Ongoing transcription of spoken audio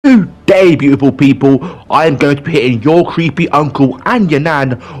today, beautiful people, I am going to be hitting your creepy uncle and your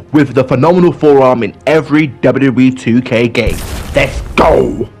nan with the phenomenal forearm in every WWE2K game. Let's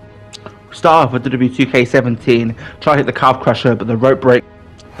go! Start off with WWE2K17, try to hit the calf crusher, but the rope break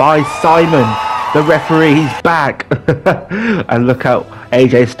by Simon. The referee, he's back. And look out,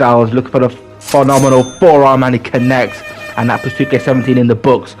 AJ Styles looking for the phenomenal forearm, and he connects. And that puts 2K17 in the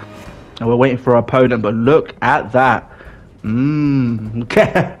books. And we're waiting for our opponent, but look at that.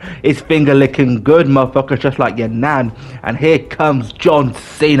 His finger licking good, motherfucker, just like your nan. And here comes John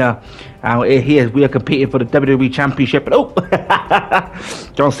Cena. And we are competing for the WWE Championship. And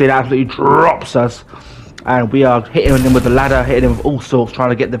John Cena absolutely drops us. And we are hitting him with the ladder, hitting him with all sorts, trying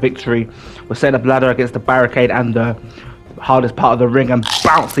to get the victory. We're setting up ladder against the barricade and the hardest part of the ring, and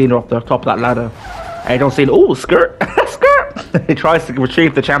bouncing off the top of that ladder. And John Cena, oh, skirt, skirt. He tries to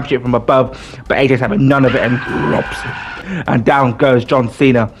retrieve the championship from above, but AJ's having none of it and drops it. And down goes John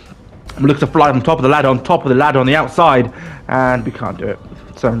Cena. We look to fly from top of the ladder, on the outside, and we can't do it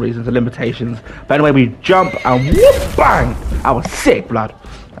for some reasons and limitations. But anyway, we jump and whoop, bang! I was sick, blood.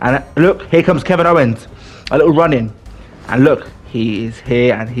 And look, here comes Kevin Owens. A little run in, and look, he is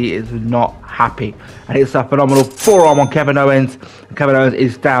here and he is not happy. And it's a phenomenal forearm on Kevin Owens, and Kevin Owens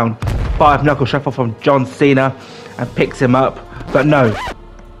is down. 5 knuckle shuffle from John Cena and picks him up, but no,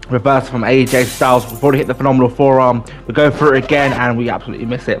 reverse from AJ Styles. We've already hit the phenomenal forearm. We go for it again and we absolutely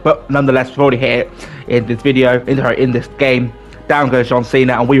miss it, but nonetheless we've already hit it in this video, in this game. Down goes John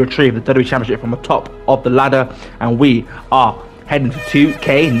Cena, and we retrieve the WWE Championship from the top of the ladder, and we are heading to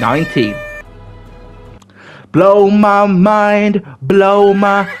 2K19. Blow my mind, blow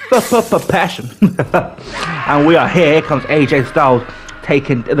my passion. And we are here. Here comes AJ Styles,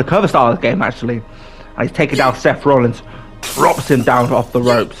 taking the cover star of the game actually, and he's taking down Seth Rollins, drops him down off the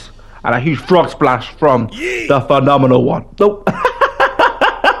ropes, and a huge frog splash from the phenomenal one. Nope.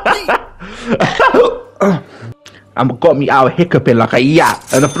 And got me out hiccuping like a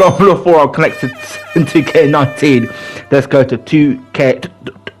yacht. And the phenomenal forearm connected in 2K19. Let's go to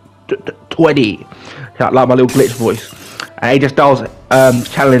 2K20. Like my little glitch voice. And AJ Styles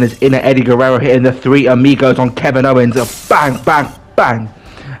channeling his inner Eddie Guerrero, hitting the 3 amigos on Kevin Owens. Bang, bang, bang.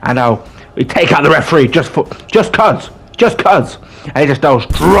 And now we take out the referee just cuz. AJ Styles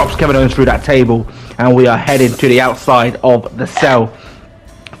drops Kevin Owens through that table, and we are heading to the outside of the cell,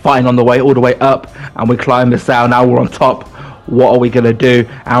 fighting on the way all the way up, and we climb the cell. Now we're on top. What are we gonna do?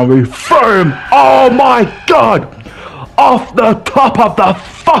 And we throw him, oh my god, off the top of the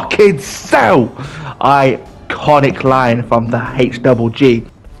fucking cell. Iconic line from the HGG.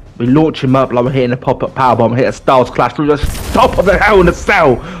 We launch him up like we're hitting a pop-up powerbomb, hit a Styles clash through the top of the hell in the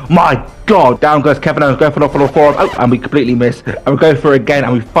cell. My god, down goes Kevin Owens, going for the forearm, and we completely miss. And we go for it again,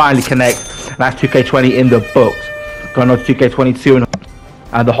 and we finally connect. And that's 2K20 in the books. Going on to 2K22,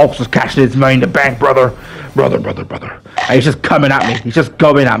 and the Hulk's just cashing his money in the bank, brother. And he's just coming at me. He's just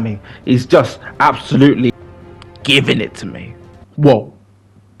going at me. He's just absolutely giving it to me. Whoa.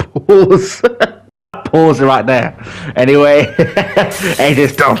 Pause. Pause right there. Anyway,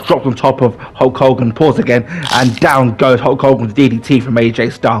 AJ Styles dropped on top of Hulk Hogan. Pause again, and down goes Hulk Hogan's DDT from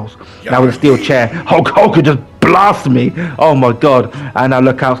AJ Styles. Now with a steel chair, Hulk Hogan just blasts me. Oh my god. And now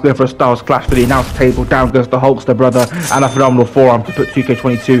look out, it's going for a Styles clash for the announce table. Down goes the Hulkster brother, and a phenomenal forearm to put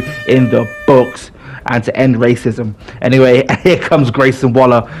 2K22 in the books and to end racism. Anyway, here comes Grayson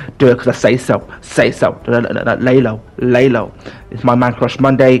Waller. Do it because I say so. Say so. Lay low. Lay low. It's my man Crush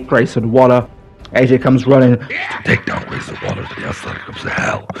Monday, Grayson Waller. AJ comes running. Take down Grayson Waller to the outside comes to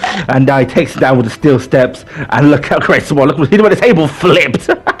hell. And now he takes it down with the steel steps. And look at Grayson Waller. Look what the table flipped.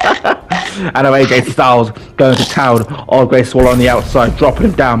 And now AJ Styles going to town on Grayson Waller on the outside, dropping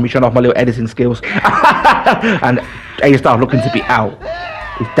him down. Me showing off my little editing skills. And AJ Styles looking to be out.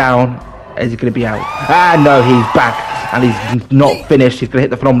 He's down. Is he going to be out? Ah, no, he's back. And he's not finished. He's going to hit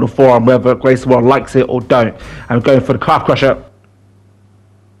the phenomenal forearm, whether Grayson Waller likes it or don't. And we're going for the calf crusher.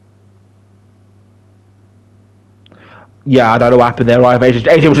 Yeah, I don't know what happened there. Right,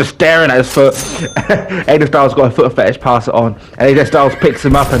 AJ was just staring at his foot. AJ Styles got a foot fetish, pass it on. And AJ Styles picks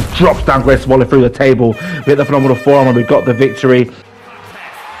him up and drops down Grayson Waller through the table. We hit the phenomenal forearm and we got the victory.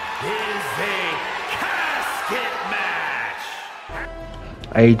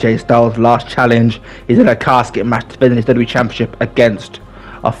 AJ Styles' last challenge is in a casket match defending his WWE Championship against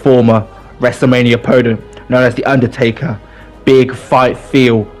a former WrestleMania opponent known as The Undertaker. Big fight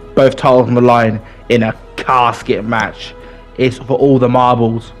feel, both titles on the line in a casket match. It's for all the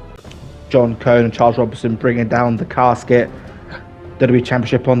marbles. John Cone and Charles Robinson bringing down the casket. WWE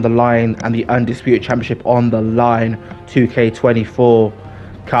Championship on the line and the Undisputed Championship on the line. 2K24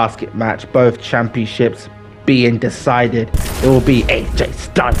 casket match, both championships being decided. It will be AJ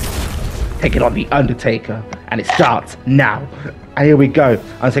Styles taking on The Undertaker, and it starts now. And here we go.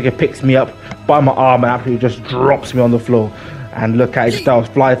 Undertaker picks me up by my arm and absolutely just drops me on the floor. And look at it, Styles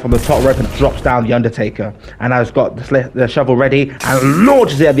flies from the top rope and drops down The Undertaker. And I've got the shovel ready and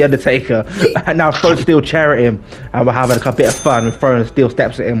launches it at The Undertaker. And now throws a steel chair at him. And we're having a bit of fun with throwing steel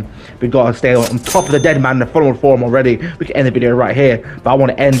steps at him. We've got to stay on top of the dead man, the following form already. We can end the video right here. But I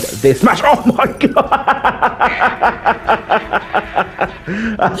want to end this match. Oh my god!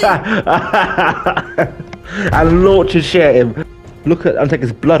 And launches shit at him. Look at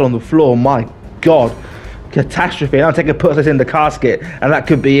Undertaker's blood on the floor. My god. Catastrophe. Undertaker puts us in the casket, and that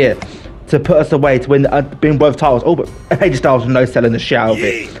could be it to put us away to win both titles. Oh, but AJ Styles no selling the shit out of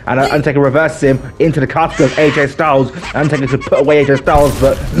it, and Undertaker reverses him into the casket of AJ Styles. Undertaker could put away AJ Styles,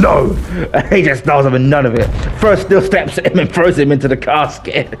 but no, AJ Styles having none of it. First still steps at him and throws him into the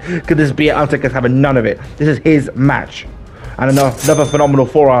casket. Could this be it? Undertaker's having none of it. This is his match, and another phenomenal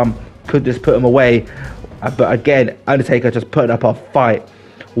forearm could just put him away. But again, Undertaker just putting up a fight.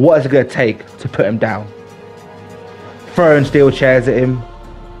 What is it going to take to put him down? Throwing steel chairs at him,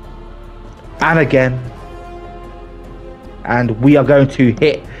 and again, and we are going to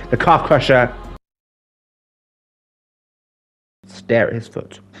hit the calf crusher. Stare at his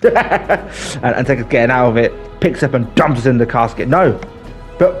foot. And Undertaker's getting out of it, picks up and dumps us in the casket. No,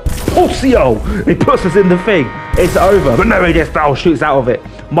 but Pulsio, he puts us in the thing. It's over, but no, AJ Styles shoots out of it.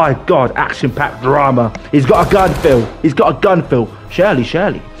 My god, action-packed drama. He's got a gun, Phil. He's got a gun, Phil.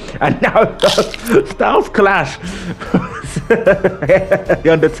 Shirley. And now Styles clash. The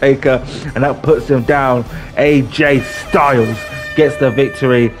Undertaker, and that puts him down. AJ Styles gets the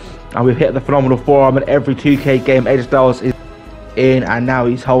victory, and we've hit the phenomenal forearm in every 2K game. AJ Styles is in, and now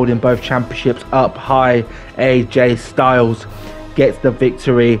he's holding both championships up high. AJ Styles gets the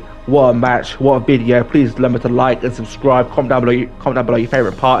victory. What a match, what a video. Please remember to like and subscribe. Comment down below your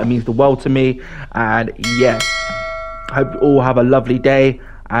favorite part. It means the world to me. And yeah, I hope you all have a lovely day.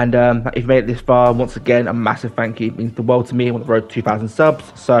 And if you made it this far, once again, a massive thank you. It means the world to me. I want to road to 2,000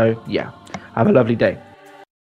 subs. So yeah, have a lovely day.